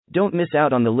Don't miss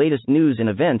out on the latest news and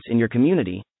events in your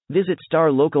community. Visit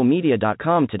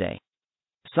starlocalmedia.com today.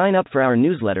 Sign up for our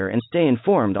newsletter and stay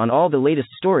informed on all the latest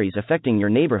stories affecting your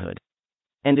neighborhood.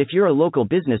 And if you're a local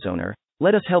business owner,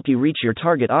 let us help you reach your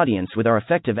target audience with our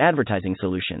effective advertising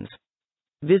solutions.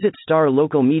 Visit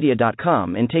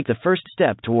starlocalmedia.com and take the first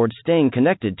step towards staying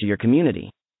connected to your community.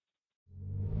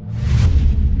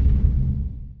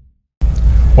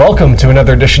 Welcome to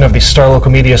another edition of the Star Local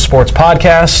Media Sports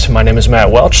Podcast. My name is Matt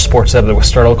Welch, sports editor with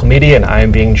Star Local Media, and I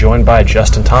am being joined by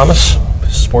Justin Thomas,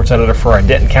 sports editor for our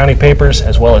Denton County papers,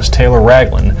 as well as Taylor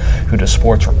Ragland, who does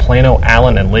sports for Plano,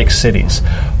 Allen, and Lake Cities.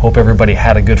 Hope everybody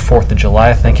had a good 4th of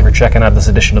July. Thank you for checking out this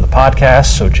edition of the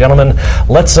podcast. So, gentlemen,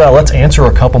 let's answer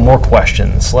a couple more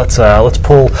questions. Let's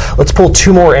pull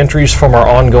two more entries from our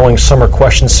ongoing summer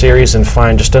question series and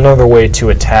find just another way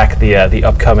to attack the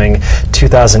upcoming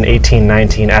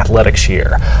 2018-19 athletics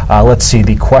year. Let's see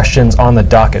the questions on the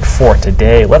docket for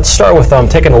today. Let's start with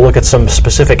taking a look at some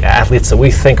specific athletes that we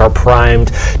think are primed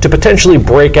to potentially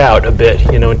break out a bit,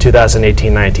 in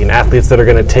 2018-19. Athletes that are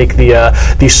going to take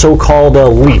the so-called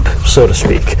leap, so to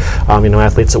speak.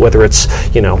 Athletes that, whether it's,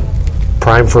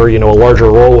 prime for, a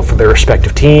larger role for their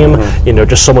respective team,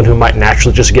 just someone who might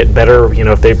naturally just get better,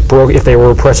 if they were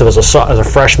impressive as a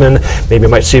freshman, maybe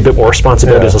might see a bit more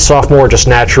responsibility as a sophomore, just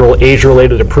natural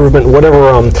age-related improvement,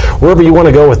 wherever you want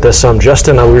to go with this.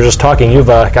 Justin, we were just talking, you've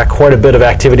got quite a bit of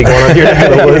activity going on here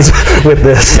in the woods with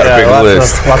this.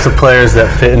 Lots of players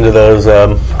that fit into those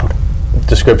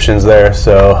descriptions there,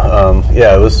 so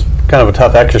it was kind of a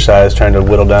tough exercise trying to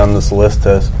whittle down this list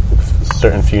to a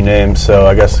certain few names, so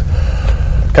I guess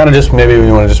kind of just maybe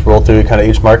we want to just roll through kind of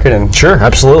each market. And sure,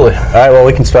 absolutely. All right, well,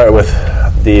 we can start with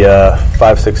the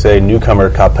 5-6A newcomer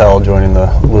Coppell joining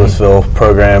the Louisville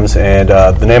programs, and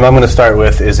the name I'm going to start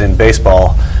with is in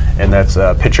baseball, and that's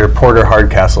pitcher Porter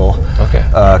Hardcastle. Okay,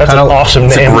 that's an awesome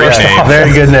name. It's a great name.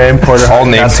 Very good name, Porter. All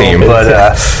name team, but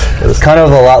it's kind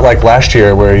of a lot like last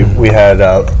year where we had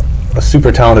a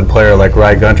super talented player like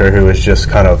Rye Gunter who was just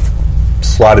kind of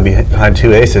slotted behind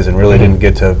two aces and really didn't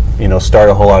get to start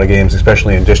a whole lot of games,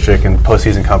 especially in district and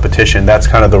postseason competition. That's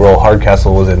kind of the role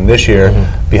Hardcastle was in this year,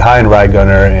 behind Rye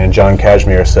Gunter and John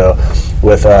Cashmere. So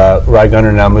with Rye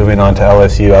Gunter now moving on to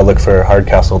LSU, I look for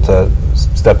Hardcastle to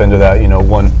step into that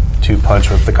 1-2 punch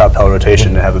with the Coppell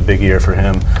rotation to have a big year for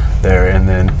him there. And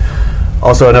then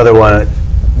also another one,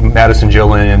 Madison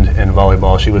Gilland in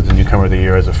volleyball. She was the newcomer of the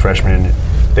year as a freshman.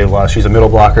 They lost. She's a middle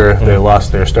blocker. They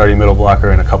lost their starting middle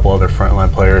blocker and a couple other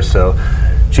frontline players. So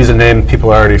she's a name people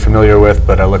are already familiar with,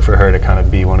 but I look for her to kind of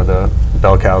be one of the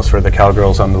bell cows for the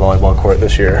Cowgirls on the volleyball court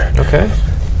this year. Okay.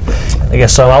 I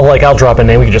guess I'll drop a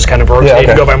name. We can just kind of rotate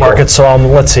and go by market. So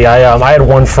let's see. I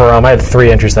had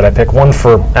three entries that I picked. One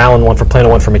for Allen, one for Plano,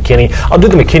 one for McKinney. I'll do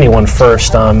the McKinney one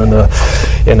first.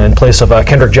 In place of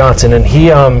Kendrick Johnson, and he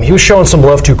was showing some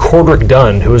love to Cordrick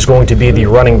Dunn, who is going to be the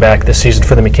running back this season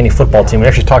for the McKinney football team. We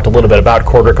actually talked a little bit about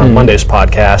Cordrick on Monday's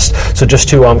podcast. So just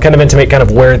to kind of intimate kind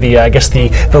of where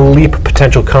the leap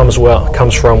potential comes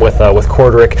from with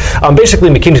Cordrick. Basically,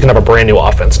 McKinney's going to have a brand new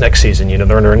offense next season.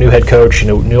 They're under a new head coach,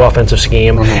 new offensive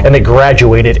scheme, and they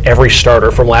graduated every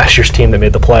starter from last year's team that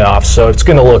made the playoffs. So it's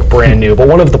going to look brand new. But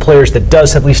one of the players that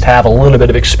does at least have a little bit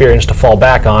of experience to fall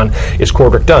back on is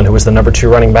Cordrick Dunn, who was the number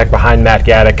 2 running back behind Matt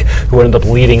Gaddick, who ended up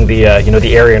leading the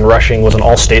area in rushing, was an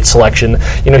all-state selection.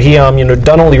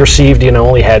 Dunn only received,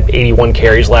 only had 81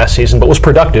 carries last season, but was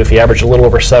productive. He averaged a little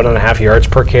over 7.5 yards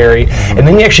per carry, and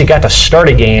then he actually got to start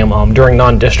a game during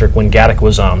non-district when Gaddick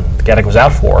was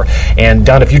out for. And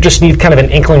Dunn, if you just need kind of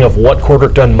an inkling of what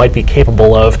Cordrick Dunn might be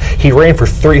capable of, he ran for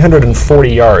 340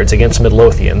 yards against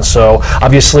Midlothian. So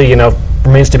obviously,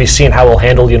 remains to be seen how he'll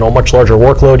handle, a much larger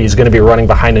workload. He's going to be running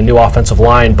behind a new offensive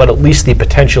line, but at least the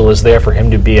potential is there for him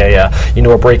to be a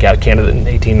breakout candidate in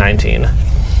 18-19.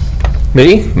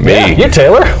 Me? Yeah,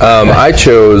 Taylor. I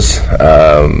chose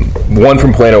one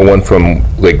from Plano, one from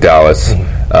Lake Dallas,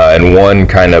 and one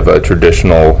kind of a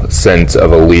traditional sense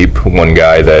of a leap. One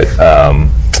guy that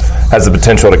has the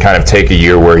potential to kind of take a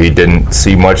year where he didn't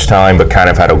see much time, but kind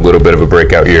of had a little bit of a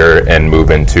breakout year and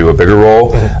move into a bigger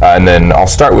role. And then I'll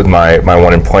start with my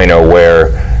one in Plano,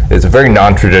 where it's a very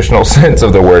non-traditional sense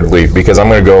of the word leap, because I'm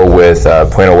going to go with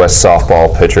Plano West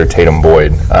softball pitcher Tatum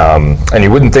Boyd. And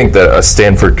you wouldn't think that a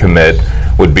Stanford commit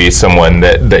would be someone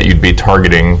that you'd be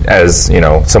targeting as,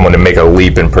 someone to make a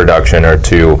leap in production or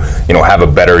to, have a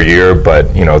better year.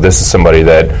 But, this is somebody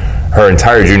that her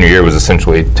entire junior year was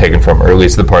essentially taken from her, at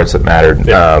least the parts that mattered.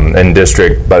 In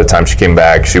district, by the time she came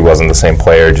back, she wasn't the same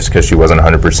player just because she wasn't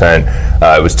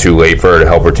 100%. It was too late for her to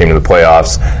help her team to the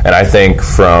playoffs. And I think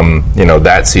from,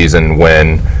 that season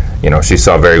when, she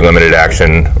saw very limited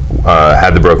action,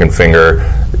 had the broken finger,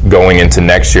 going into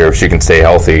next year, if she can stay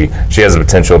healthy, she has the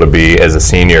potential to be, as a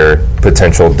senior,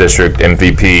 potential district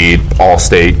MVP,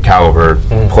 all-state caliber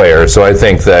player. So I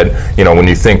think that, you know, when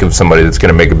you think of somebody that's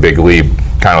going to make a big leap,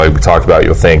 kind of like we talked about,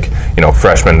 you'll think, you know,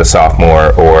 freshman to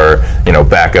sophomore, or, you know,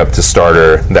 back up to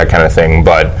starter, that kind of thing.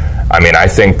 But I mean, I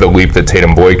think the leap that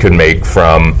Tatum Boyd could make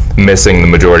from missing the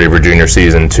majority of her junior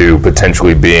season to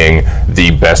potentially being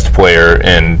the best player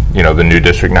in, you know, the new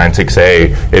District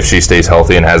 9-6A, if she stays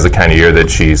healthy and has the kind of year that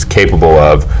she's capable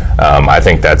of, I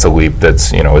think that's a leap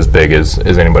that's, you know, as big as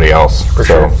anybody else. For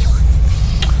sure.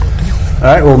 All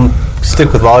right, we'll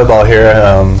stick with volleyball here.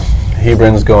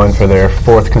 Hebron's going for their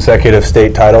 4th consecutive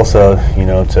state title, so, you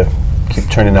know, to keep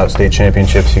turning out state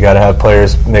championships, you got to have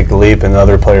players make the leap and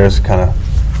other players kind of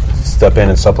step in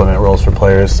and supplement roles for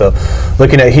players. So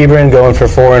looking at Hebron going for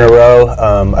 4 in a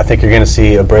row, I think you're going to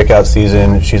see a breakout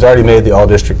season. She's already made the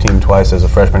all-district team twice as a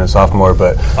freshman and sophomore,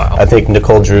 but I think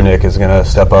Nicole Drunick is going to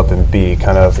step up and be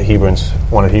kind of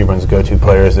one of Hebron's go-to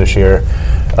players this year.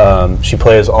 She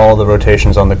plays all the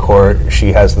rotations on the court.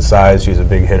 She has the size. She's a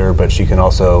big hitter, but she can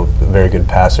also very good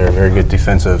passer, very good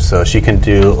defensive. So she can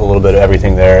do a little bit of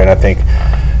everything there, and I think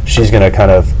she's going to kind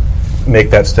of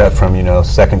make that step from, you know,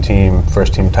 second team,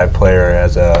 first team type player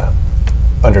as a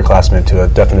underclassman to a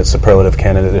definite superlative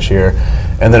candidate this year.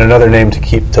 And then another name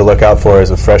to look out for as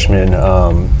a freshman,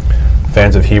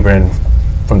 fans of Hebron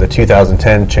from the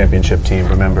 2010 championship team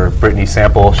remember Brittany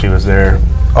Sample. She was their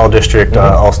all-district,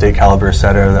 all-state caliber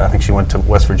setter. I think she went to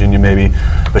West Virginia maybe,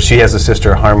 but she has a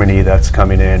sister Harmony that's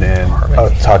coming in, and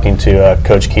talking to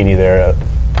Coach Keeney there,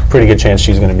 pretty good chance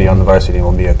she's going to be on the varsity and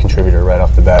will be a contributor right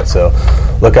off the bat. So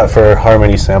look out for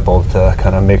Harmony Sample to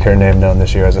kind of make her name known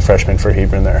this year as a freshman for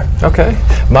Hebron there. Okay.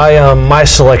 My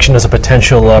selection as a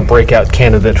potential breakout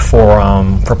candidate for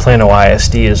Plano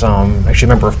ISD is actually a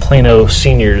member of Plano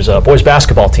Seniors boys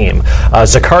basketball team,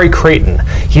 Zachary Creighton.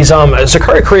 He's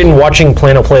Zachary Creighton. Watching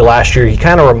Plano play last year, he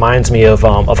kind of reminds me of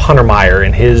Hunter Meyer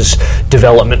in his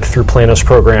development through Plano's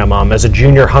program. As a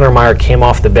junior, Hunter Meyer came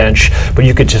off the bench, but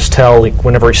you could just tell, like,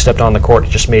 whenever he stepped on the court, it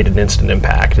just made an instant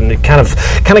impact. And it kind of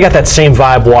got that same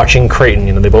vibe watching Creighton.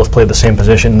 You know, they both played the same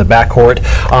position in the backcourt.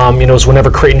 You know, whenever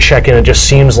Creighton check in, it just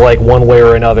seems like one way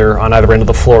or another on either end of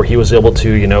the floor, he was able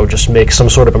to, you know, just make some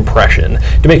sort of impression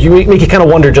to make you kind of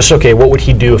wonder, just, okay, what would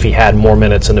he do if he had more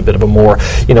minutes and a bit of a more,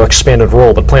 you know, expanded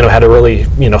role? But Plano had a really,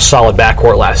 you know, solid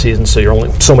backcourt last season, so you're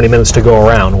only so many minutes to go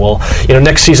around. Well, you know,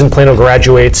 next season Plano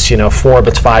graduates, you know, 4 of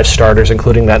its 5 starters,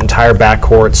 including that entire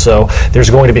backcourt. So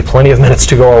there's going to be plenty of minutes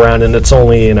to go around, and it's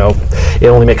only, you know, it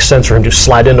only makes sense for him to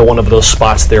slide into one of those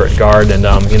spots there at guard. And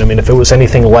you know, I mean, if it was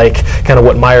anything like kind of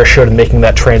what Meyer showed in making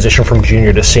that transition from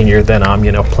junior to senior, then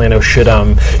you know, Plano should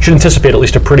anticipate at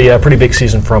least a pretty big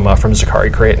season from Zachary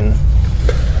Creighton.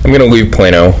 I'm going to leave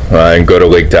Plano and go to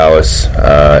Lake Dallas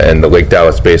and the Lake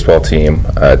Dallas baseball team,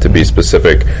 to be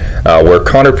specific, where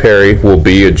Connor Perry will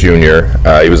be a junior.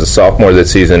 He was a sophomore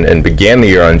this season and began the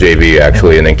year on JV,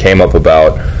 actually, and then came up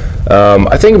about,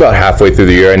 I think about halfway through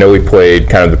the year. I know we played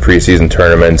kind of the preseason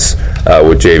tournaments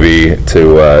with JV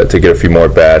to get a few more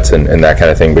bats and that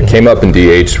kind of thing, but came up in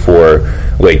DH for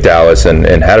Lake Dallas and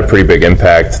had a pretty big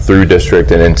impact through district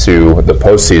and into the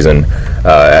postseason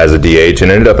as a DH,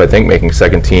 and ended up, I think, making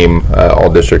second team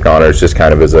all-district honors just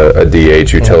kind of as a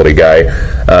DH utility guy.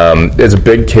 As a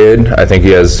big kid, I think he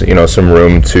has, you know, some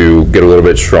room to get a little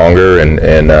bit stronger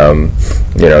and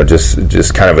you know,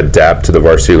 just kind of adapt to the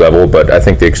varsity level. But I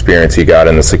think the experience he got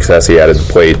and the success he had at the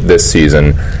plate this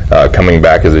season, coming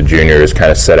back as a junior, has kind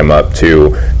of set him up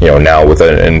to, you know, now with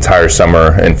an entire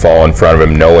summer and fall in front of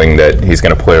him, knowing that he's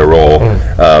going to play a role,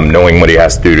 knowing what he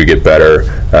has to do to get better,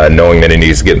 knowing that he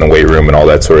needs to get in the weight room and all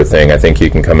that sort of thing. I think he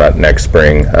can come out next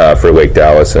spring for Lake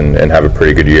Dallas and have a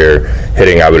pretty good year,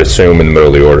 hitting, I would assume, in the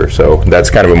middle of the order. So that's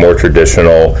kind of a more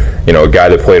traditional, you know, a guy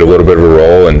that played a little bit of a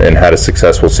role and had a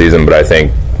successful season, but I think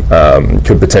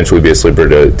could potentially be a sleeper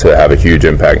to have a huge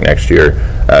impact next year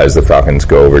as the Falcons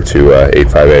go over to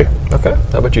 8-5A. Okay.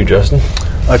 How about you, Justin?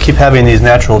 I keep having these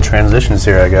natural transitions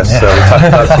here, I guess. Yeah. So we talked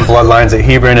about some bloodlines at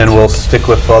Hebron, and we'll stick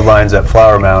with bloodlines at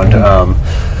Flower Mound.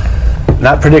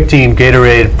 Not predicting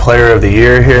Gatorade Player of the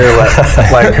Year here,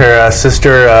 like her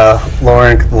sister,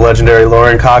 Lauren, the legendary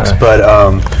Lauren Cox, but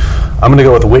I'm going to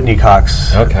go with Whitney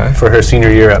Cox for her senior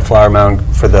year at Flower Mound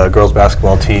for the girls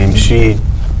basketball team. She,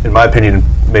 in my opinion,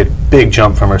 made a big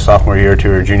jump from her sophomore year to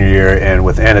her junior year, and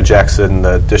with Anna Jackson,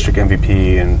 the district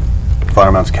MVP and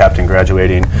Flower Mound's captain,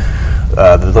 graduating,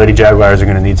 the Lady Jaguars are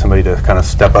going to need somebody to kind of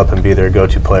step up and be their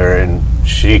go-to player, and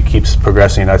she keeps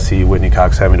progressing. I see Whitney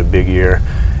Cox having a big year.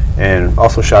 And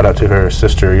also shout out to her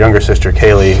sister, younger sister,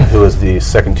 Kaylee, who was the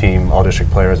second team all-district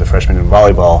player as a freshman in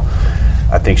volleyball.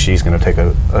 I think she's going to take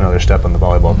another step on the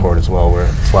volleyball court as well, where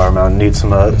Flower Mound needs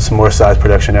some more size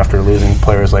production after losing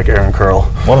players like Aaron Curl.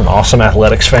 What an awesome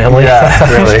athletics family. Yeah,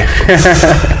 really.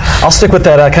 I'll stick with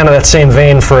that kind of that same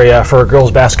vein for a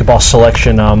girls basketball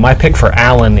selection. My pick for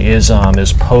Allen is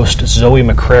post Zoe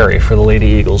McCrary for the Lady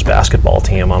Eagles basketball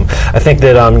team. I think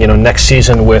that next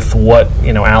season with what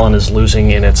Allen is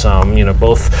losing in its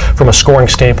both from a scoring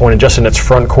standpoint and just in its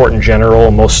front court in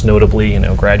general, most notably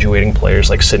graduating players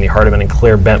like Sydney Hardiman and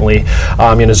Claire Bentley.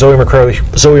 Zoe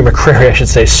McCrary, I should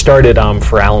say, started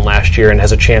for Allen last year and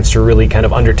has a chance to really kind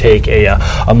of undertake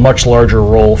a much larger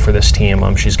role for this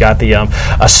team. She's got the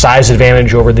a size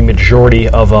advantage over the majority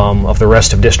of the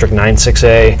rest of District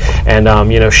 9-6A,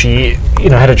 and she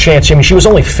had a chance. She was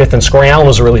only 5th in scoring. Allen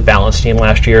was a really balanced team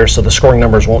last year, so the scoring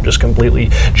numbers won't just completely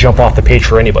jump off the page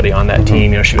for anybody on that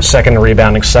team. She was 2nd in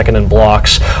rebounding, 2nd in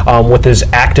blocks. With as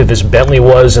active as Bentley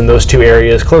was in those two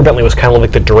areas, Claire Bentley was kind of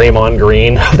like the Draymond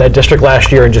Green of that district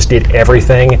last year and just did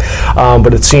everything.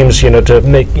 But it seems, to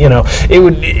make,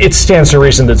 it stands to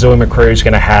reason that Zoe McCrary is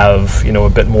going to have, a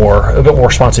bit more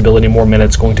responsibility, more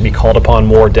minutes, going to be called upon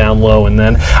more down low. And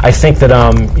then I think that,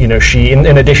 she,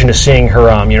 in addition to seeing her,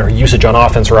 her usage on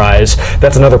offense rise,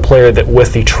 that's another player that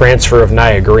with the transfer of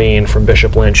Nia Green from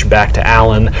Bishop Lynch back to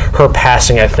Allen, her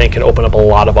passing, I think, can open up a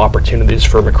lot of opportunities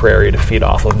for McCrary to feed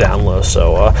off of down low.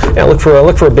 So,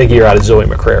 look for a big year out of Zoe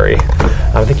McCrary.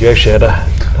 I think you actually had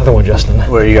another one, Justin.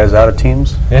 Were you guys out of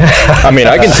teams? Yeah.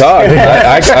 I can talk.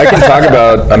 I can talk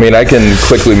about. I can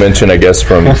quickly mention, I guess,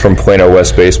 from Plano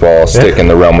West baseball. Stick in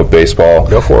the realm of baseball.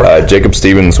 Go for it. Jacob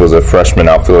Stevens was a freshman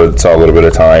outfielder that saw a little bit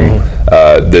of time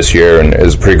this year, and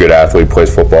is a pretty good athlete.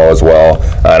 Plays football as well,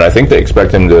 and I think they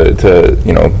expect him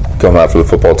to come out for the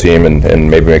football team and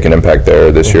maybe make an impact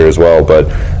there this year as well.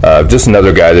 But just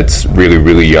another guy that's really,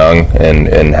 really young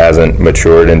and hasn't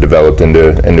matured and developed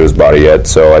into his body yet.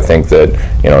 So I think that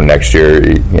next year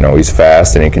he's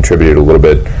fast, and he contributed a little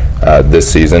bit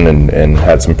this season and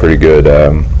had some pretty good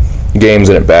games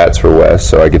and at bats for West.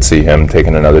 So I could see him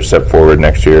taking another step forward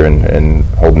next year and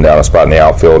holding down a spot in the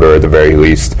outfield, or at the very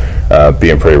least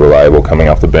being pretty reliable coming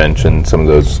off the bench in some of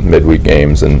those midweek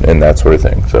games and that sort of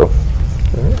thing. So,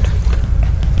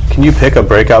 can you pick a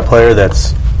breakout player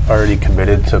that's already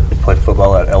committed to play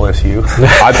football at LSU?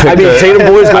 Tatum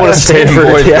Boyd's going to Stanford.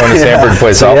 Going to Stanford to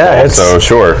play softball, so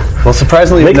sure. Well,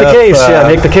 surprisingly make enough,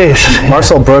 the case.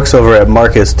 Marcel Brooks over at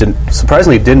Marcus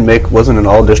wasn't an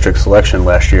all-district selection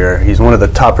last year. He's one of the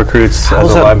top recruits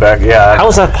as a linebacker. Yeah, how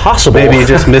is that possible? Maybe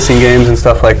just missing games and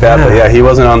stuff like that. But he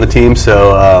wasn't on the team,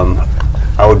 so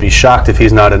I would be shocked if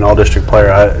he's not an all-district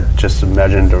player. I just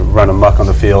imagine to run amok on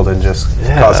the field and just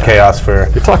cause chaos for...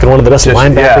 You're talking one of the best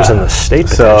linebackers in the state,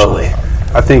 potentially.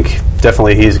 So I think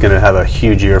definitely he's going to have a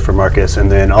huge year for Marcus.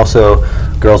 And then also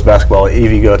girls basketball,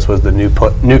 Evie Goetz was the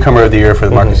newcomer of the year for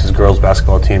the Marcus's girls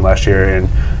basketball team last year, and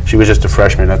she was just a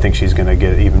freshman. I think she's going to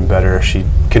get even better. She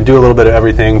can do a little bit of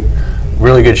everything.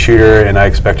 Really good shooter, and I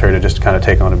expect her to just kind of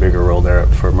take on a bigger role there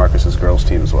for Marcus's girls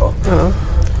team as well.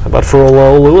 How about for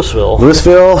Louisville?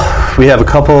 Louisville, we have a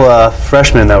couple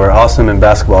freshmen that were awesome in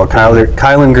basketball.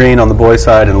 Kylan Green on the boys'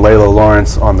 side and Layla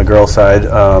Lawrence on the girls' side.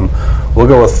 We'll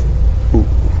go with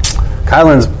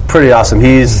Kylan's pretty awesome.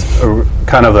 He's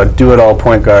kind of a do-it-all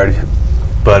point guard.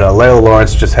 But Layla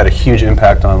Lawrence just had a huge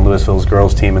impact on Louisville's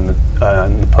girls' team in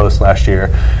the post last year.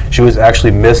 She was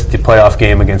actually missed the playoff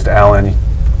game against Allen.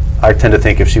 I tend to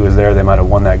think if she was there, they might have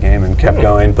won that game and kept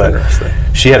going. But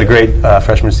she had a great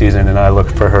freshman season, and I look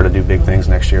for her to do big things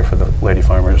next year for the Lady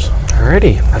Farmers.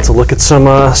 Alrighty, let's look at some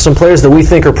players that we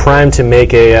think are primed to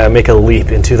make a leap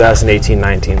in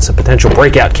 2018-19. Some potential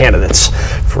breakout candidates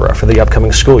for the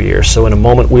upcoming school year. So in a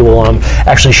moment, we will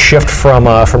actually shift from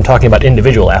talking about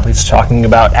individual athletes, talking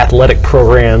about athletic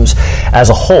programs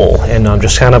as a whole, and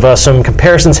just kind of some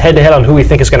comparisons head-to-head on who we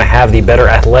think is going to have the better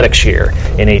athletics year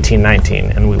in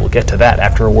 18-19. And we will get to that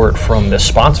after a word from this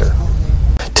sponsor.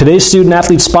 Today's Student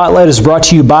Athlete Spotlight is brought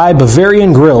to you by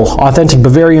Bavarian Grill, authentic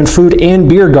Bavarian food and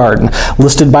beer garden.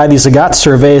 Listed by the Zagat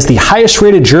survey as the highest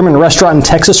rated German restaurant in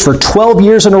Texas for 12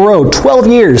 years in a row. 12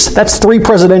 years! That's 3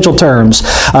 presidential terms.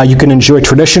 You can enjoy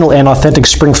traditional and authentic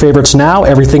spring favorites now.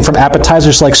 Everything from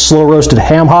appetizers like slow roasted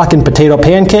ham hock and potato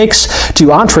pancakes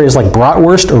to entrees like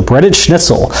bratwurst or breaded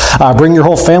schnitzel. Bring your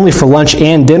whole family for lunch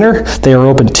and dinner. They are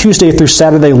open Tuesday through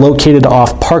Saturday, located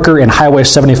off Parker and Highway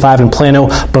 75 in Plano.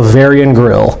 Bavarian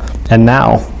Grill. And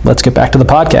now, let's get back to the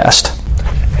podcast.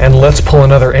 And let's pull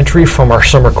another entry from our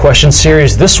summer question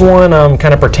series. This one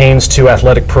kind of pertains to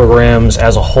athletic programs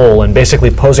as a whole, and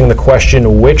basically posing the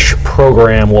question, which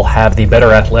program will have the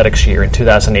better athletics year in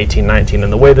 2018-19?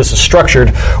 And the way this is structured,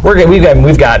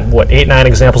 we've got what, 8-9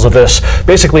 examples of this.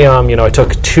 Basically, I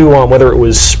took two, whether it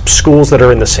was schools that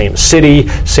are in the same city,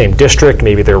 same district,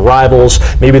 maybe they're rivals,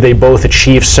 maybe they both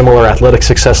achieved similar athletic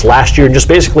success last year, and just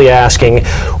basically asking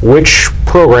which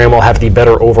program will have the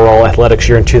better overall athletics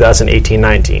year in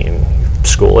 2018-19.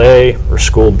 School A or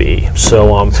School B?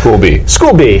 So School B.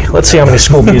 School B. Let's see how many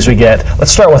School Bs we get.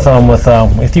 Let's start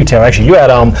with you, Tim. Actually, you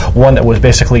had one that was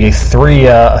basically a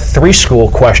three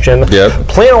school question. Yep.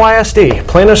 Plano ISD,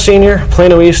 Plano Senior,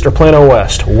 Plano East, or Plano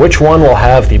West. Which one will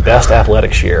have the best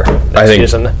athletics year next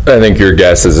season? I think your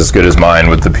guess is as good as mine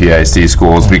with the PISD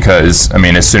schools, because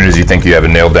as soon as you think you have it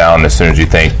nailed down, as soon as you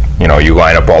think you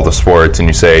line up all the sports and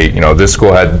you say this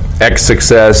school had X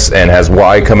success and has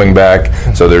Y coming back,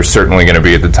 so they're certainly going to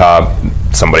be at the top.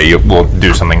 Somebody will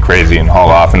do something crazy and haul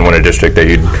off and win a district that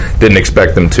you didn't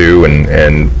expect them to,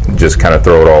 and just kind of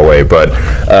throw it all away. But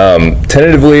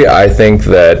tentatively, I think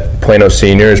that Plano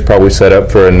Senior is probably set up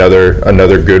for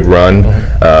another good run.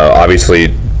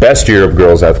 Obviously, best year of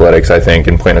girls athletics, I think,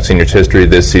 in Plano Senior's history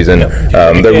this season.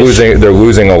 They're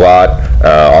losing a lot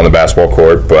on the basketball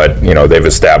court, but they've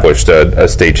established a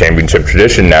state championship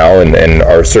tradition now, and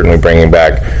are certainly bringing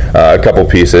back a couple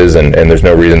pieces, and there's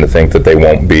no reason to think that they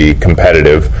won't be competitive.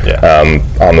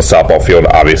 On the softball field,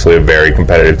 obviously a very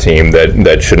competitive team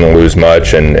that shouldn't lose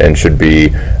much and should be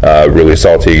really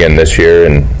salty again this year.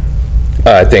 And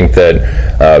I think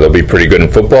that they'll be pretty good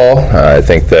in football. I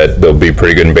think that they'll be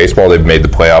pretty good in baseball. They've made the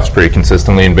playoffs pretty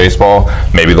consistently in baseball.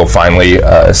 Maybe they'll finally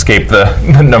escape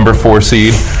the number 4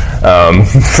 seed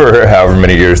for however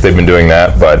many years they've been doing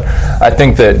that. But I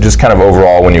think that just kind of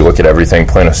overall, when you look at everything,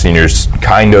 Plano Seniors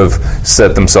kind of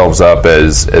set themselves up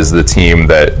as the team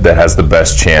that has the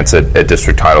best chance at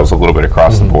district titles a little bit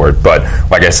across the board. But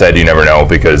like I said, you never know,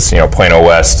 because Plano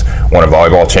West won a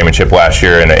volleyball championship last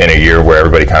year in a year where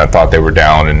everybody kind of thought they were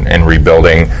down and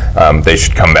rebuilding. They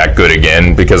should come back good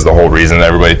again, because the whole reason that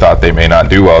everybody thought they may not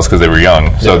do well is because they were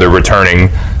young. So they're returning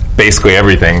basically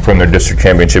everything from their district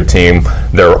championship team.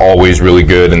 They're always really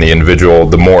good in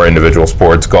the more individual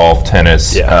sports, golf,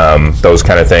 tennis, those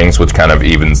kind of things, which kind of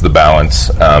evens the balance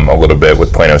a little bit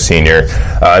with Plano Senior.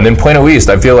 And then Plano East,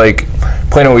 I feel like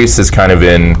Plano East is kind of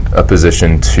in a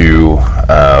position to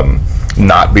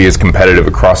not be as competitive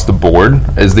across the board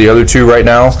as the other two right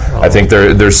now. I think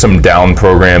there's some down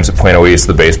programs at Plano East.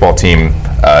 The baseball team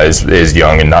is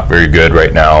young and not very good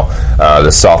right now. The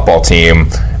softball team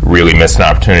really missed an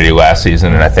opportunity last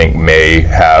season, and I think may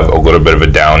have a little bit of a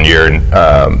down year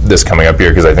this coming up year,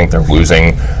 because I think they're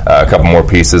losing a couple more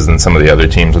pieces than some of the other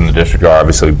teams in the district are.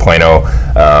 Obviously, Plano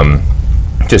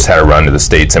just had a run to the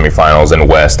state semifinals, and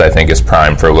West, I think, is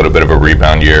primed for a little bit of a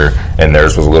rebound year, and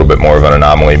theirs was a little bit more of an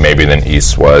anomaly maybe than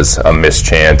East was, a missed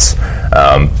chance.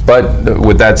 But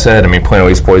with that said, Plano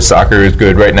East boys soccer is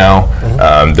good right now.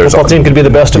 The football team could be the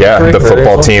best of the three? Yeah, the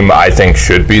football team, I think,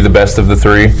 should be the best of the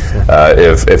three.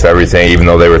 If everything, even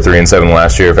though they were 3-7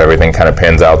 last year, if everything kind of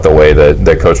pans out the way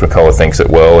that Coach McCullough thinks it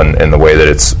will, and the way that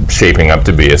it's shaping up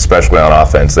to be, especially on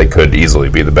offense, they could easily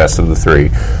be the best of the three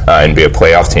and be a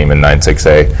playoff team in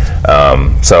 9-6A.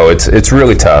 So it's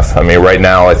really tough. Right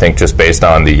now, I think just based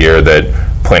on the year that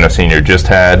Plano Senior just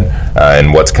had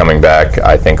and what's coming back,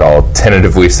 I think I'll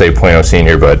tentatively say Plano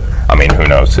Senior, but who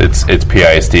knows? It's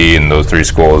PISD, and those three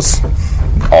schools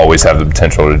always have the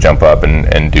potential to jump up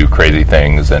and do crazy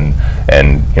things and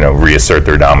reassert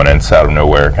their dominance out of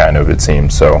nowhere, kind of, it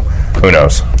seems. So who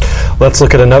knows? Let's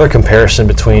look at another comparison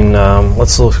between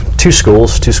two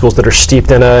schools that are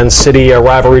steeped in city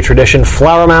rivalry tradition: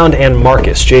 Flower Mound and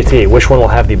Marcus. JT, which one will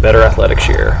have the better athletics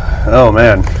year? Oh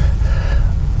man,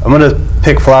 I'm going to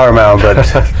pick Flower Mound, but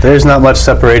there's not much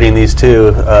separating these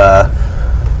two.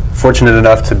 Fortunate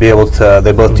enough to be able to,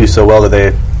 they both do so well that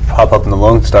they pop up in the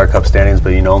Lone Star Cup standings,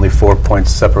 but only 4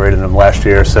 points separated them last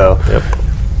year, so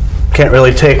can't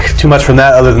really take too much from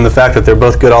that other than the fact that they're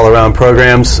both good all-around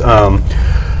programs.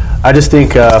 I just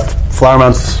think Flower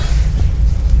Mound's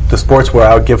the sports where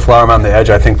I would give Flower Mound the edge.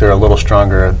 I think they're a little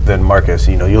stronger than Marcus.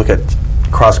 You look at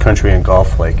cross country and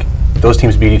golf, like those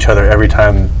teams beat each other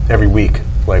every week.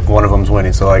 like one of them's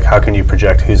winning. So like, how can you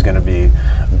project who's going to be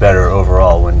better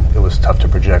overall when it was tough to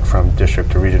project from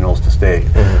district to regionals to state?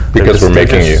 Because we're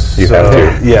making you have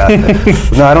to. Yeah.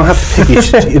 No, I don't have to pick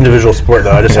each individual sport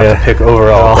though. I just have to pick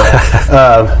overall.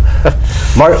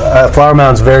 Flower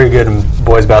Mound's very good in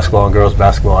boys basketball and girls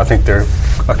basketball. I think they're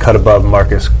a cut above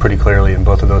Marcus pretty clearly in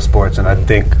both of those sports, and I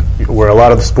think where a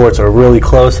lot of the sports are really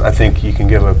close, I think you can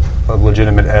give a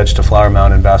legitimate edge to Flower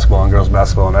Mound in basketball and girls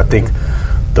basketball, and I think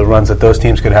the runs that those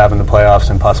teams could have in the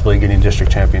playoffs and possibly getting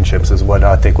district championships is what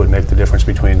I think would make the difference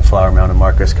between Flower Mound and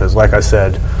Marcus, because like I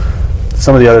said,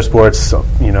 some of the other sports,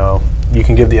 you know, you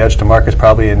can give the edge to Marcus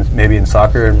probably maybe in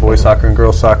soccer and boys soccer and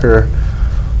girls soccer.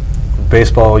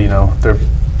 Baseball, you know,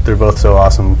 they're both so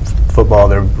awesome. Football,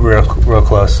 they're real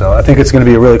close. So I think it's going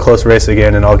to be a really close race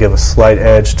again, and I'll give a slight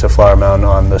edge to Flower Mound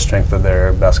on the strength of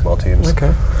their basketball teams.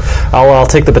 Okay. I'll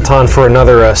take the baton for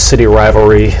another city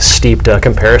rivalry steeped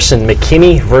comparison,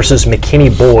 McKinney versus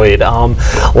McKinney-Boyd.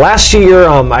 Last year,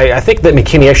 I think that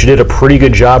McKinney actually did a pretty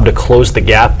good job to close the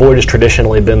gap. Boyd has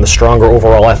traditionally been the stronger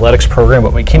overall athletics program,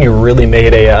 but McKinney really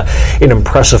made an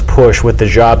impressive push with the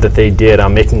job that they did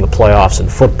on making the playoffs in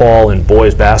football, in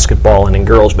boys basketball, and in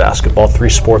girls basketball. 3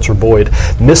 sports where Boyd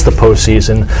missed the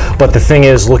postseason. But the thing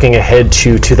is, looking ahead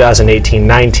to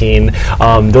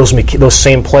 2018-19, those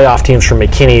same playoff teams from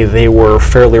McKinney, they were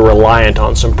fairly reliant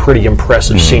on some pretty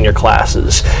impressive senior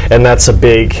classes, and that's a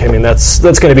big. I mean, that's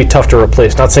going to be tough to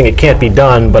replace. Not saying it can't be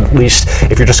done, but at least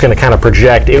if you're just going to kind of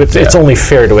project, it's only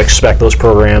fair to expect those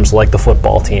programs like the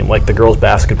football team, like the girls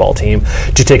basketball team,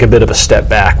 to take a bit of a step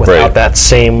back without that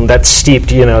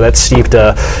steeped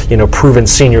proven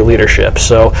senior leadership.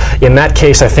 So in that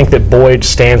case, I think that Boyd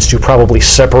stands to probably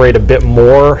separate a bit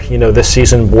more. You know, this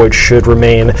season Boyd should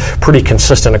remain pretty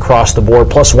consistent across the board.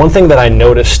 Plus, one thing that I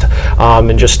noticed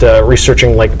in just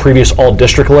researching like previous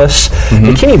all-district lists,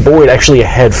 McKinney-Boyd actually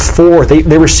had 4.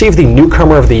 They received the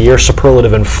Newcomer of the Year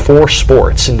superlative in 4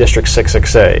 sports in District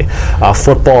 6XA.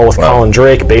 Football with Colin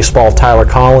Drake, baseball Tyler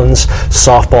Collins,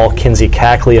 softball Kinsey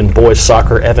Cackley, and boys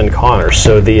soccer Evan Connors.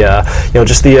 So the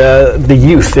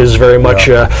youth is very much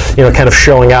kind of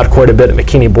showing out quite a bit at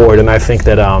McKinney-Boyd, and I think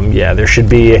that there should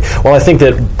be. Well, I think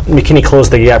that McKinney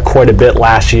closed the gap quite a bit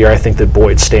last year. I think that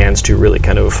Boyd stands to really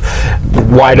kind of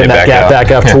widen that gap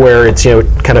back up to where it's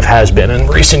kind of has been in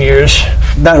recent years.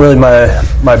 Not really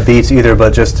my beats either,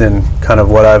 but just in kind of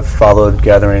what I've followed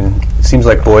gathering, it seems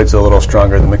like Boyd's a little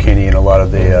stronger than McKinney in a lot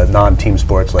of the non-team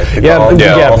sports like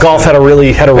golf. Golf had a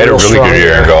really good strong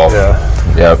year in golf.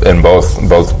 Yeah, in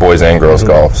both boys and girls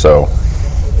golf. So.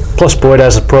 Plus, Boyd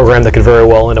has a program that could very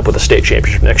well end up with a state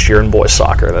championship next year in boys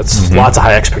soccer. That's lots of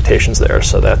high expectations there.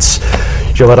 So that's,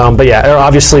 but yeah,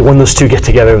 obviously when those two get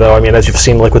together, though, I mean, as you've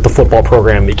seen, like with the football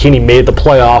program, McKinney made the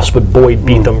playoffs, but Boyd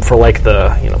beat them for like the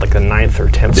 9th or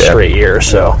 10th straight year.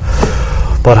 So,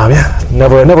 but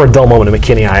never a dull moment at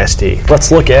McKinney ISD.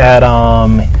 Let's look at.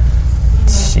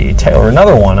 Let's see, Taylor,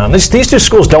 another one. These 2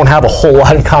 schools don't have a whole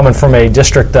lot in common from a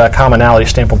district commonality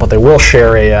standpoint, but they will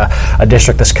share a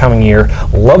district this coming year.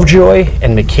 Lovejoy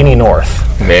and McKinney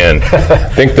North. Man, I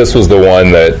think this was the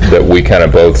one that we kind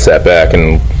of both sat back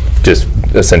and just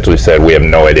essentially said we have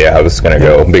no idea how this is going to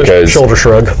go, because shoulder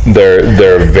shrug.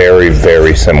 They're very,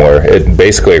 very similar. It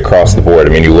basically across the board.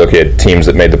 I mean, you look at teams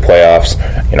that made the playoffs.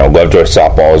 Lovejoy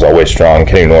softball is always strong.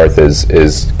 McKinney North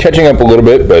is catching up a little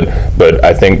bit, but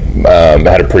I think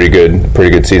had a pretty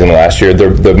good season last year.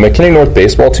 The McKinney North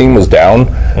baseball team was down,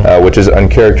 which is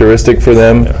uncharacteristic for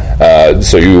them.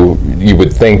 So you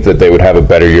would think that they would have a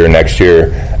better year next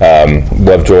year.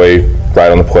 Lovejoy right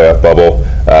on the playoff bubble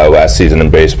last season in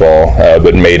baseball,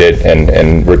 but made it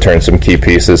and returned some key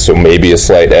pieces, so maybe a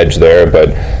slight edge there.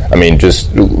 But I mean,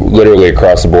 just literally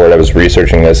across the board, I was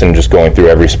researching this and just going through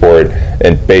every sport,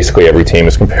 and basically every team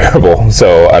is comparable.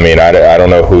 So I mean, I don't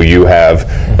know who you have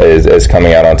as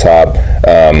coming out on top.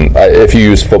 If you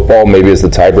use football maybe as the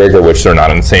tiebreaker, which they're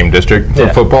not in the same district for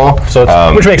football, so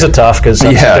which makes it tough because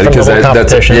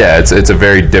it's a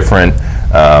very different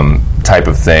type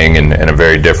of thing and a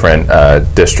very different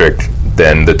district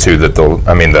than the two that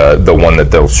the one that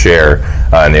they'll share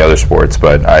in the other sports.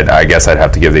 But I guess I'd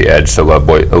have to give the edge to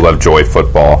Lovejoy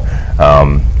football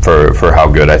for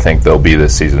how good I think they'll be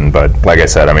this season. But like I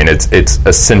said, I mean, it's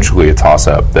essentially a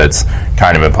toss-up that's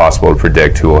kind of impossible to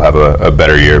predict who will have a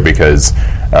better year, because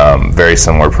very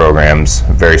similar programs,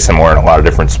 very similar in a lot of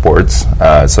different sports.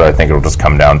 So I think it'll just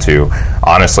come down to,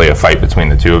 honestly, a fight between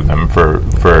the two of them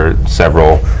for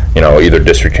several either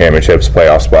district championships,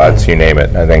 playoff spots, you name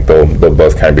it. I think they'll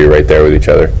both kind of be right there with each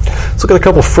other. Let's look at a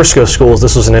couple of Frisco schools.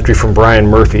 This was an entry from Brian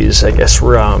Murphy's, I guess,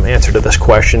 answer to this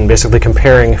question, basically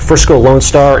comparing Frisco Lone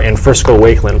Star and Frisco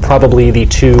Wakeland, probably the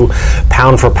two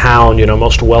pound for pound,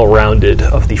 most well-rounded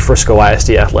of the Frisco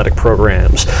ISD athletic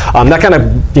programs. That kind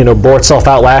of, bore itself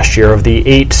out last year. Of the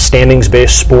 8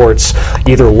 standings-based sports,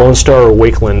 either Lone Star or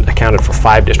Wakeland accounted for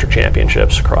 5 district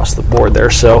championships across the board there.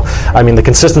 So, the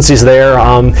consistency's there.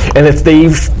 And if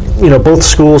they've, both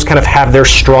schools kind of have their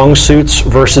strong suits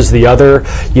versus the other,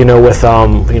 with,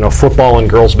 football and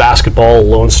girls basketball,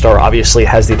 Lone Star obviously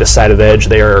has the decided edge.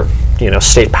 They are,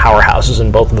 state powerhouses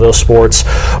in both of those sports.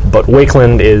 But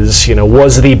Wakeland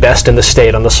was the best in the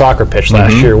state on the soccer pitch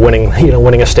last year, winning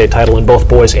a state title in both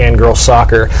boys and girls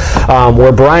soccer.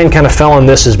 Where Brian kind of fell on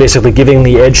this is basically giving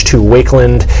the edge to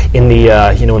Wakeland in the,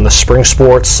 in the spring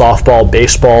sports, softball,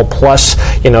 baseball, plus,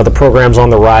 the programs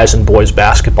on the rise in boys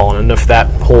basketball. And if that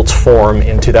holds form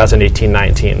in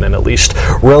 2018-19, then at least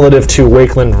relative to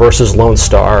Wakeland versus Lone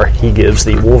Star, he gives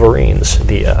the Wolverines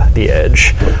the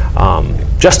edge.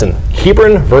 Justin,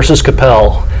 Hebron versus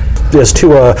Capel. There's two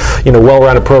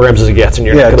well-rounded programs as it gets in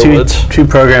your neck of the woods. Two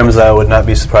programs I would not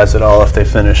be surprised at all if they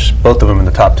finish both of them in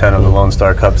the top 10 of the Lone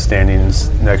Star Cup standings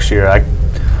next year.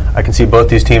 I can see both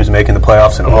these teams making the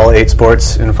playoffs in all 8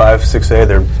 sports in 5-6A.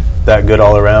 They're that good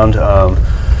all around.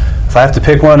 If I have to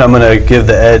pick one, I'm going to give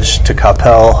the edge to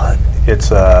Capel. It's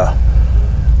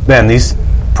these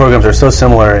programs are so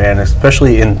similar, and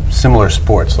especially in similar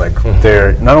sports. Like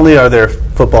they're not only are their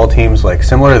football teams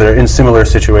similar, they're in similar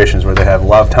situations where they have a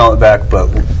lot of talent back, but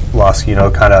lost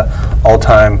kind of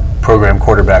all-time program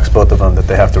quarterbacks, both of them, that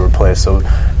they have to replace. So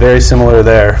very similar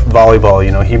there. Volleyball,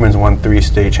 Hebron's won 3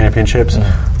 state championships.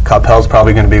 Capel's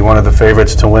probably going to be one of the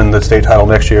favorites to win the state title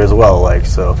next year as well.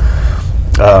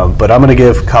 But I'm going to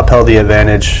give Capel the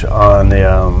advantage on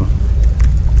the.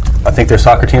 I think their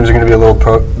soccer teams are going to be a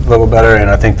little better, and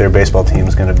I think their baseball team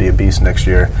is going to be a beast next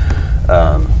year.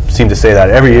 Seem to say that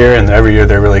every year, and every year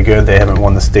they're really good. They haven't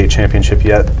won the state championship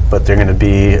yet, but they're going to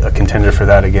be a contender for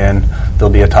that again. They'll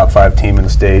be a top 5 team in the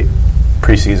state,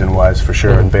 preseason-wise for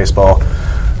sure in baseball.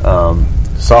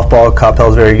 Softball,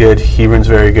 Capel's very good. Hebron's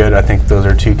very good. I think those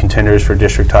are 2 contenders for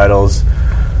district titles.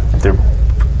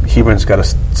 Hebron's got a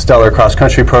stellar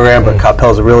cross-country program, but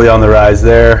Capel's really on the rise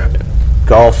there.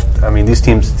 Golf,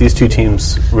 these 2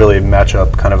 teams really match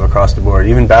up kind of across the board.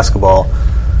 Even basketball,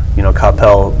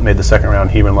 Capel made the second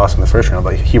round, Hebron lost in the first round,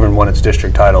 but Hebron won its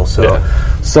district title. So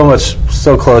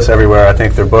close everywhere. I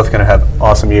think they're both going to have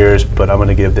awesome years, but I'm going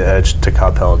to give the edge to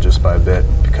Capel just by a bit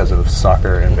because of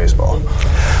soccer and baseball.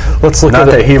 Let's look not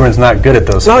at that Hebron's not good at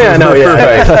those. Oh yeah, no, yeah.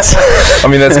 Right. That's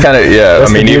kind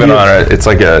of even on it's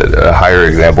like a higher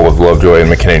example with Lovejoy and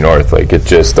McKinney North. It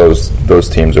just those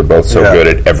teams are both so good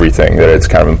at everything that it's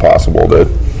kind of impossible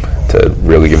to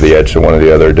really give the edge to one or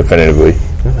the other definitively.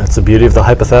 That's the beauty of the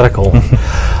hypothetical.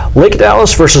 Lake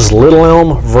Dallas versus Little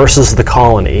Elm versus the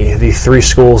Colony, the 3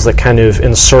 schools that kind of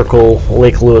encircle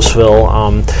Lake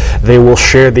Lewisville. They will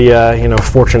share the,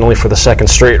 fortunately for the second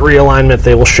straight realignment,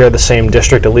 they will share the same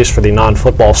district, at least for the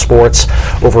non-football sports,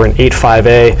 over in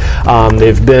 8-5A.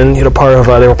 They've been, they were part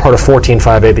of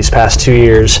 14-5A these past 2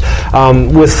 years.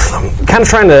 With kind of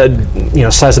trying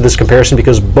to, size of this comparison,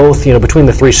 because both, between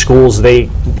the 3 schools, they,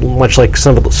 much like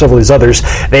several of these others,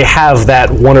 they have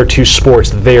that 1 or 2 sports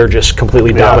that they are just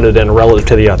completely dominant in relative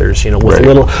to the others. With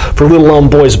Little Elm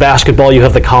boys basketball, you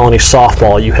have the Colony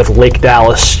softball, you have Lake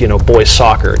Dallas, boys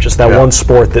soccer. Just that one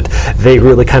sport that they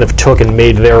really kind of took and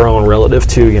made their own relative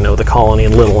to, the Colony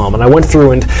and Little Elm. And I went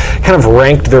through and kind of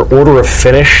ranked their order of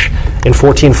finish in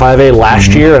 14-5A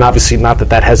last year, and obviously not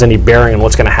that has any bearing on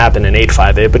what's going to happen in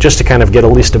 8-5A, but just to kind of get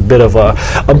at least a bit of a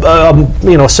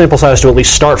sample size to at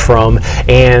least start from.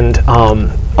 And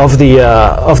of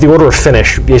the order of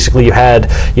finish, basically you had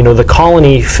the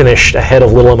Colony finished ahead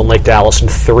of Little Elm and Lake Dallas in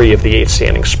 3 of the 8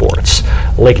 standing sports.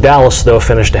 Lake Dallas, though,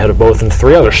 finished ahead of both in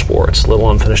 3 other sports. Little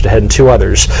Elm finished ahead in 2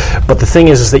 others. But the thing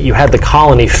is that you had the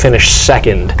Colony finish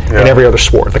second in every other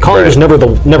sport. The Colony was never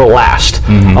last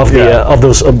of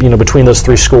those between those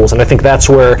 3 schools, and I think that's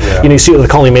where you see that the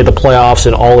Colony made the playoffs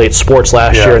in all 8 sports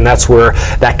last year, and that's where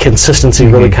that consistency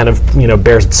really kind of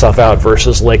bears itself out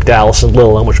versus Lake Dallas and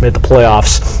Little Elm, which made the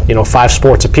playoffs 5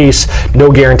 sports apiece.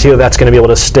 No guarantee that that's going to be able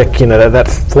to stick, that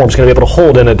form's going to be able to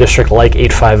hold in a district like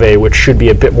 8-5A, which should be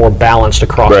a bit more balanced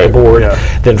across the board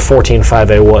than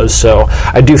 14-5A was. So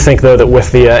I do think, though, that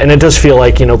with the, and it does feel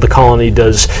like, the Colony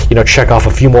does, check off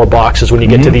a few more boxes when you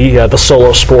get to the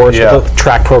solo sports, the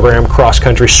track program,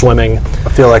 cross-country swimming. I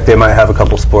feel like they might have a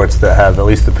couple sports that have at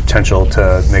least the potential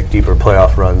to make deeper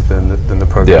playoff runs than the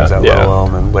programs at Little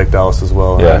Elm and Lake Dallas as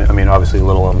well. Yeah. I mean, obviously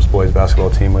Little Elm's boys basketball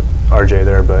team with RJ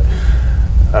there, but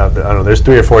I don't know. There's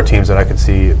 3 or 4 teams that I could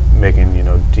see making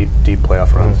deep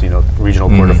playoff runs. Regional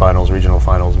quarterfinals, regional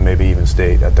finals, maybe even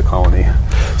state at the Colony.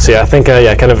 So I think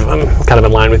I'm kind of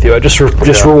in line with you. I just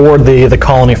reward the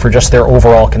Colony for just their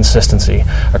overall consistency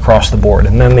across the board.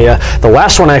 And then the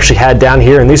last one I actually had down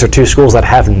here, and these are 2 schools that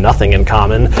have nothing in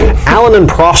common: Allen and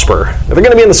Prosper. They're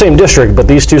going to be in the same district, but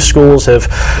these 2 schools have.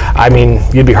 I mean,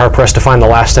 you'd be hard pressed to find the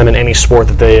last time in any sport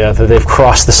that they've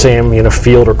crossed the same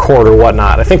field or court or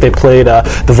whatnot. I think they played.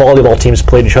 The volleyball teams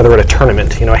played each other at a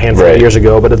tournament, a handful of years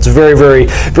ago, but it's a very, very,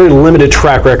 very limited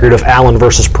track record of Allen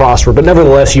versus Prosper. But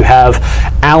nevertheless, you have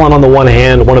Allen on the one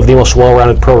hand, one of the most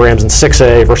well-rounded programs in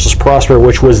 6A, versus Prosper,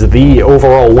 which was the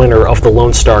overall winner of the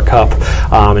Lone Star Cup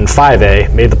in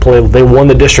 5A. Made the play. They won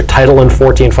the district title in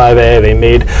 14-5A. They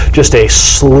made just a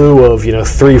slew of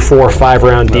 3, 4,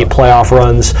 5-round deep playoff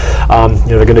runs.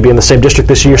 They're going to be in the same district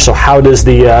this year. So how does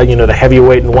the the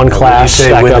heavyweight in one class when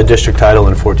you say win the district title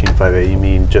in 14-5A, you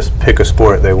mean just pick a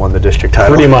sport, they won the district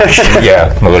title? Pretty much.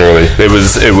 Yeah, literally.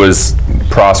 It was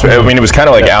Prosper. I mean, it was kind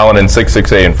of like Allen in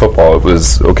 6A in football. It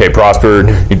was, okay, Prosper,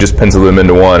 you just pencil them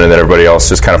into one, and then everybody else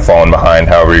just kind of falling behind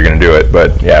however you're going to do it.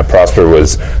 But, yeah, Prosper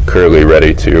was clearly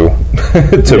ready to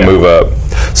move up.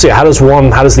 So, how does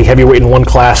the heavyweight in one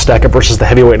class stack up versus the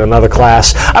heavyweight in another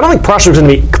class? I don't think Prosper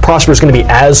is going to be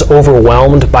as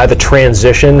overwhelmed by the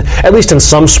transition, at least in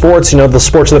some sports. The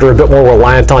sports that are a bit more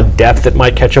reliant on depth, it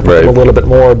might catch up with them a little bit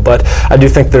more. But I do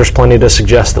think there's plenty to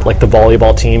suggest that, like, the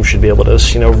volleyball team should be able to,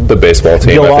 the baseball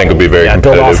team, I think, will be very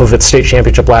competitive. Build off of its state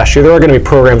championship last year. There are going to be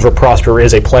programs where Prosper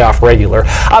is a playoff regular.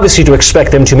 Obviously, to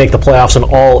expect them to make the playoffs in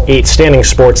all 8 standing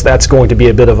sports, that's going to be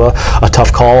a bit of a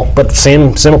tough call. But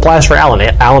same applies for Allen.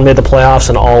 Allen made the playoffs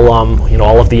in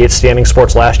all of the 8 standing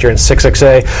sports last year in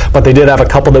 6A, but they did have a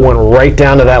couple that went right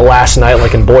down to that last night,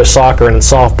 like in boys soccer and in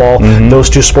softball. Those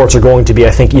 2 sports are going to be,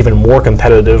 I think, even more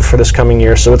competitive for this coming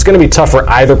year. So it's going to be tough for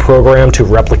either program to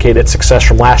replicate its success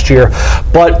from last year.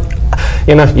 But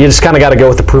you just kind of got to go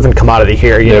with the proven commodity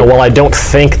here. While I don't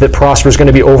think that Prosper is going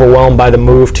to be overwhelmed by the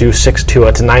move to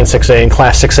 9-6A and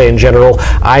Class 6A in general,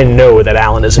 I know that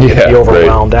Allen isn't going to be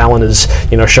overwhelmed. Allen has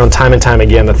shown time and time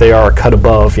again that they are a cut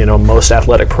above most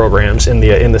athletic programs in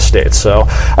the state. So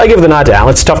I give the nod to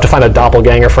Allen. It's tough to find a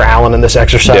doppelganger for Allen in this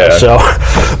exercise. Yeah. So,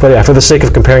 but yeah, for the sake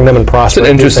of comparing them and Prosper, it's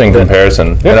an interesting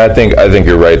comparison, and I think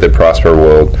you're right that Prosper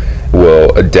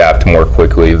will adapt more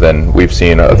quickly than we've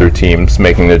seen other teams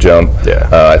making the jump.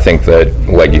 I think that,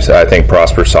 like you said, I think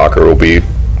Prosper soccer will be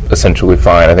essentially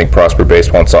fine. I think Prosper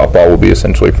baseball and softball will be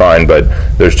essentially fine, but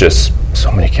there's just so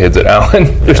many kids at Allen.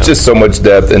 There's just so much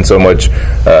depth and so much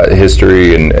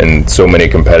history and so many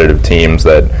competitive teams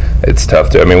that it's tough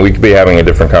to. I mean, we could be having a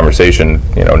different conversation,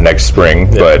 next spring,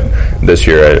 but this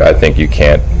year I think you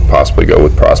can't possibly go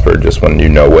with Prosper just when you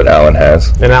know what Allen has.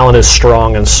 And Allen is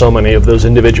strong in so many of those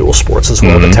individual sports as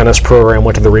well. The tennis program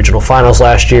went to the regional finals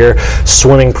last year.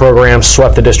 Swimming program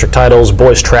swept the district titles.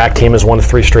 Boys track team has won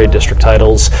 3 straight district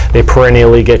titles. They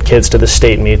perennially get kids to the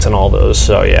state meets and all those.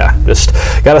 So just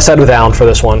got to side with Allen for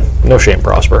this one. No shame,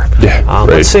 Prosper.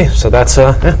 Let's see. So that's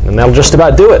and that'll just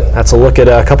about do it. That's a look at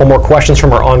a couple more questions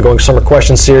from our ongoing summer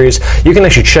question series. You can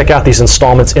actually check out these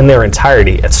installments in their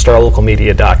entirety at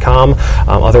starlocalmedia.com.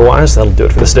 Otherwise, that'll do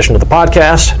it for this edition of the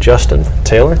podcast. Justin,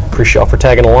 Taylor, appreciate y'all for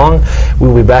tagging along. We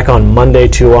will be back on Monday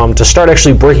to start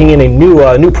actually breaking in a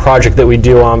new project that we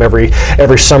do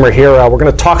every summer here. We're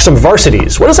going to talk some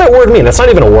varsities. What does that word mean? That's not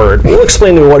even a word. We'll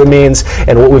explain to you what it means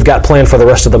and what we've got planned for the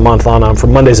rest of the month for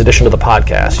Monday's edition of the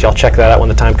podcast. Y'all check that out when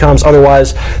the time comes.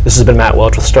 Otherwise, this has been Matt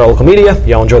Welch with Star Local Media.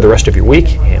 Y'all enjoy the rest of your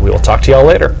week, and we will talk to y'all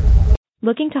later.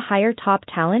 Looking to hire top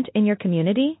talent in your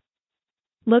community?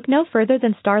 Look no further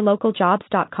than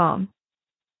starlocaljobs.com.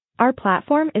 Our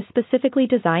platform is specifically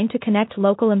designed to connect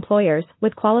local employers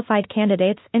with qualified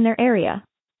candidates in their area.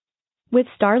 With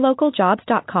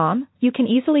starlocaljobs.com, you can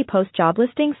easily post job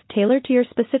listings tailored to your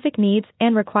specific needs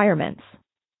and requirements.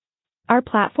 Our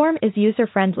platform is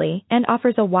user-friendly and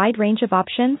offers a wide range of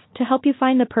options to help you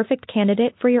find the perfect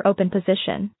candidate for your open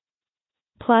position.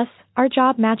 Plus, our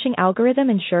job matching algorithm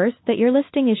ensures that your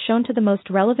listing is shown to the most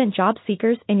relevant job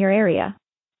seekers in your area.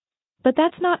 But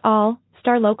that's not all.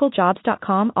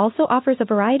 StarLocalJobs.com also offers a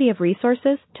variety of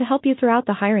resources to help you throughout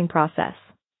the hiring process.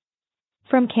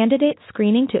 From candidate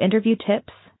screening to interview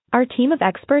tips, our team of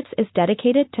experts is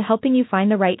dedicated to helping you find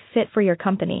the right fit for your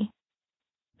company.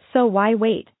 So why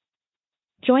wait?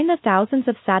 Join the thousands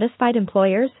of satisfied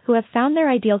employers who have found their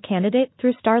ideal candidate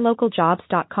through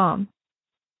starlocaljobs.com.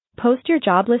 Post your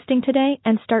job listing today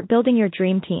and start building your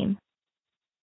dream team.